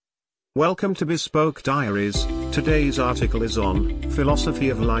Welcome to Bespoke Diaries. Today's article is on Philosophy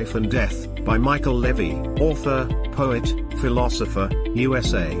of Life and Death by Michael Levy, author, poet, philosopher,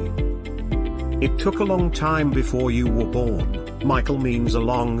 USA. It took a long time before you were born. Michael means a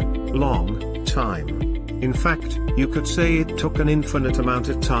long time. In fact, you could say it took an infinite amount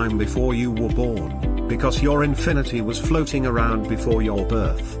of time before you were born, because your infinity was floating around before your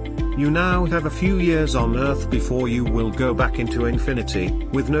birth. You now have a few years on Earth before you will go back into infinity,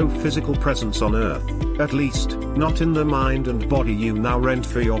 with no physical presence on Earth, at least, not in the mind and body you now rent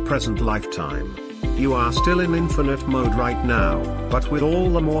for your present lifetime. You are still in infinite mode right now, but with all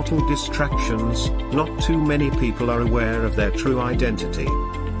the mortal distractions, not too many people are aware of their true identity.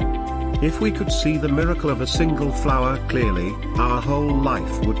 If we could see the miracle of a single flower clearly, our whole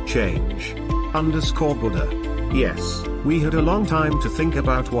life would change. Buddha. Yes, we had a long time to think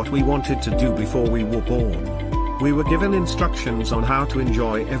about what we wanted to do before we were born. We were given instructions on how to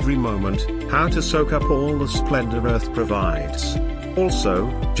enjoy every moment, how to soak up all the splendor Earth provides. Also,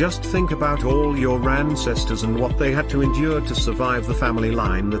 just think about all your ancestors and what they had to endure to survive the family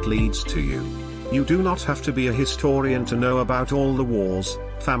line that leads to you. You do not have to be a historian to know about all the wars,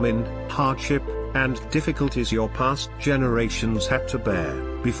 famine, hardship, and difficulties your past generations had to bear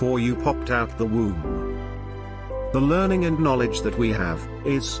before you popped out the womb. The learning and knowledge that we have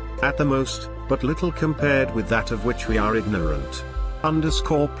is, at the most, but little compared with that of which we are ignorant.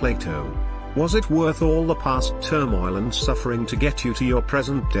 Plato. Was it worth all the past turmoil and suffering to get you to your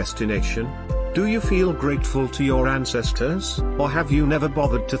present destination? Do you feel grateful to your ancestors, or have you never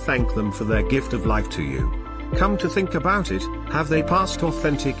bothered to thank them for their gift of life to you? Come to think about it, have they passed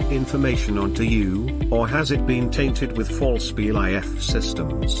authentic information on to you, or has it been tainted with false belief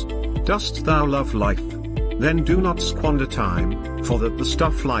systems? Dost thou love life? Then do not squander time, for that the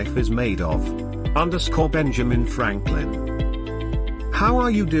stuff life is made of. Benjamin Franklin. How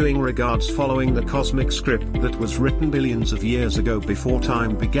are you doing regards following the cosmic script that was written billions of years ago before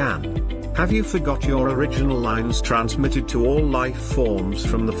time began? Have you forgot your original lines transmitted to all life forms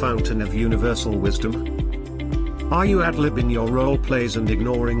from the fountain of universal wisdom? Are you ad-libbing your role plays and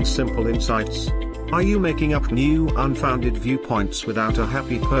ignoring simple insights? Are you making up new unfounded viewpoints without a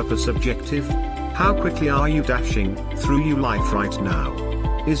happy purpose objective? How quickly are you dashing through your life right now?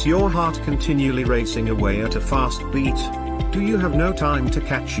 Is your heart continually racing away at a fast beat? Do you have no time to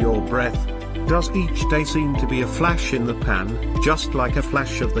catch your breath? Does each day seem to be a flash in the pan, just like a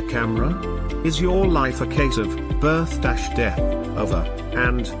flash of the camera? Is your life a case of birth-death, over,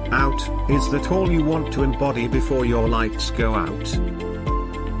 and out? Is that all you want to embody before your lights go out?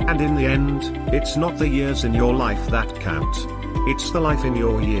 And in the end, it's not the years in your life that count. It's the life in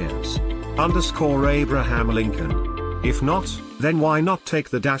your years. Abraham Lincoln. If not, then why not take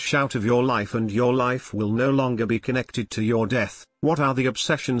the dash out of your life and your life will no longer be connected to your death? What are the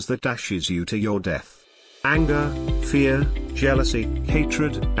obsessions that dashes you to your death? Anger, fear, jealousy,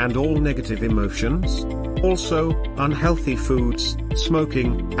 hatred, and all negative emotions? Also, unhealthy foods,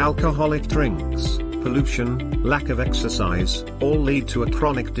 smoking, alcoholic drinks, pollution, lack of exercise, all lead to a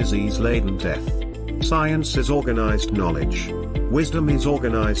chronic disease-laden death. Science is organized knowledge. Wisdom is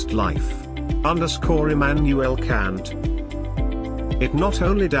organized life. Immanuel Kant. It not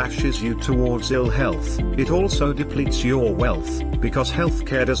only dashes you towards ill health, it also depletes your wealth, because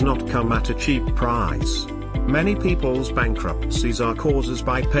healthcare does not come at a cheap price. Many people's bankruptcies are caused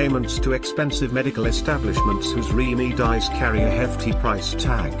by payments to expensive medical establishments whose remedies carry a hefty price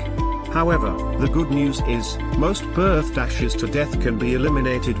tag. However, the good news is, most birth dashes to death can be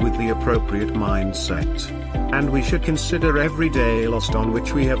eliminated with the appropriate mindset. And we should consider every day lost on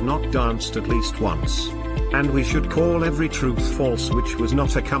which we have not danced at least once. And we should call every truth false which was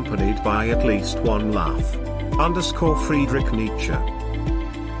not accompanied by at least one laugh. Friedrich Nietzsche.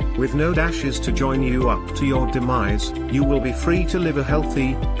 With no dashes to join you up to your demise, you will be free to live a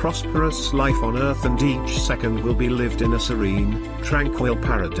healthy, prosperous life on Earth, and each second will be lived in a serene, tranquil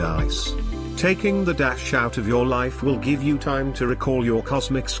paradise. Taking the dash out of your life will give you time to recall your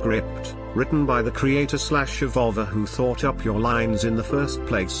cosmic script, written by the creator/evolver who thought up your lines in the first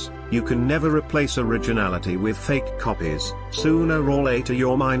place. You can never replace originality with fake copies. Sooner or later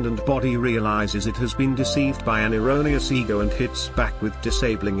your mind and body realizes it has been deceived by an erroneous ego and hits back with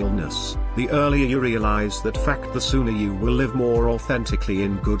disabling illness. The earlier you realize that fact, the sooner you will live more authentically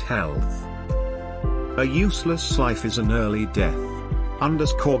in good health. A useless life is an early death.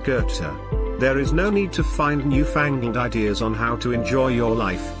 Goethe. There is no need to find newfangled ideas on how to enjoy your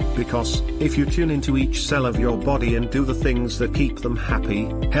life, because, if you tune into each cell of your body and do the things that keep them happy,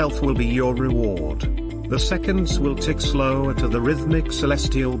 health will be your reward. The seconds will tick slower to the rhythmic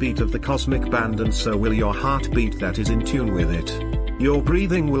celestial beat of the cosmic band, and so will your heartbeat that is in tune with it. Your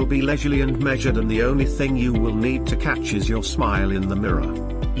breathing will be leisurely and measured, and the only thing you will need to catch is your smile in the mirror.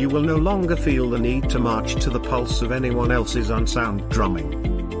 You will no longer feel the need to march to the pulse of anyone else's unsound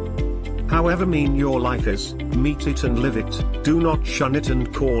drumming. However mean your life is, meet it and live it, do not shun it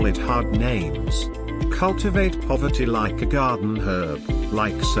and call it hard names. Cultivate poverty like a garden herb,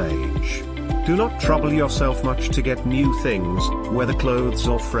 like sage. Do not trouble yourself much to get new things, whether clothes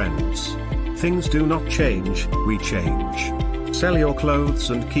or friends. Things do not change, we change. Sell your clothes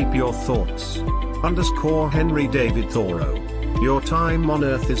and keep your thoughts. Henry David Thoreau. Your time on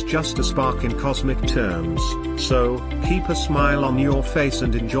earth is just a spark in cosmic terms, so, keep a smile on your face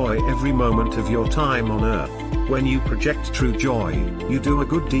and enjoy every moment of your time on earth. When you project true joy, you do a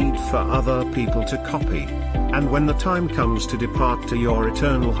good deed for other people to copy. And when the time comes to depart to your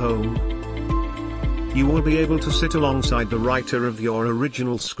eternal home, you will be able to sit alongside the writer of your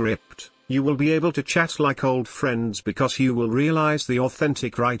original script. You will be able to chat like old friends because you will realize the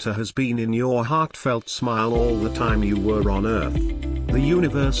authentic writer has been in your heartfelt smile all the time you were on earth. The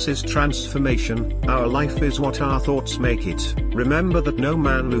universe is transformation, our life is what our thoughts make it. Remember that no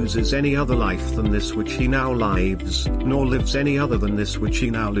man loses any other life than this which he now lives, nor lives any other than this which he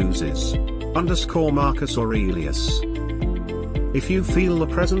now loses. Marcus Aurelius. If you feel the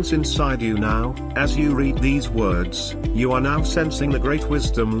presence inside you now, as you read these words, you are now sensing the great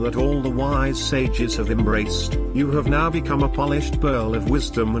wisdom that all the wise sages have embraced. You have now become a polished pearl of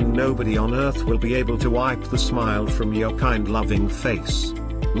wisdom, and nobody on earth will be able to wipe the smile from your kind loving face.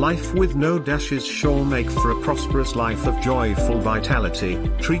 Life with no dashes shall make for a prosperous life of joyful vitality.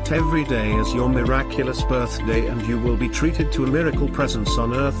 Treat every day as your miraculous birthday, and you will be treated to a miracle presence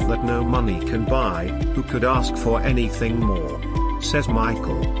on earth that no money can buy. Who could ask for anything more? Says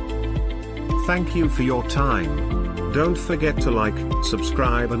Michael. Thank you for your time. Don't forget to like,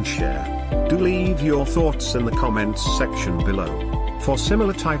 subscribe and share. Do leave your thoughts in the comments section below. For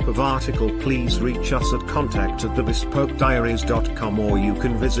similar type of article, please reach us at contact@thebespokediaries.com, or you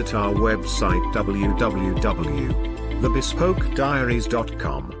can visit our website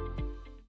www.thebespokediaries.com.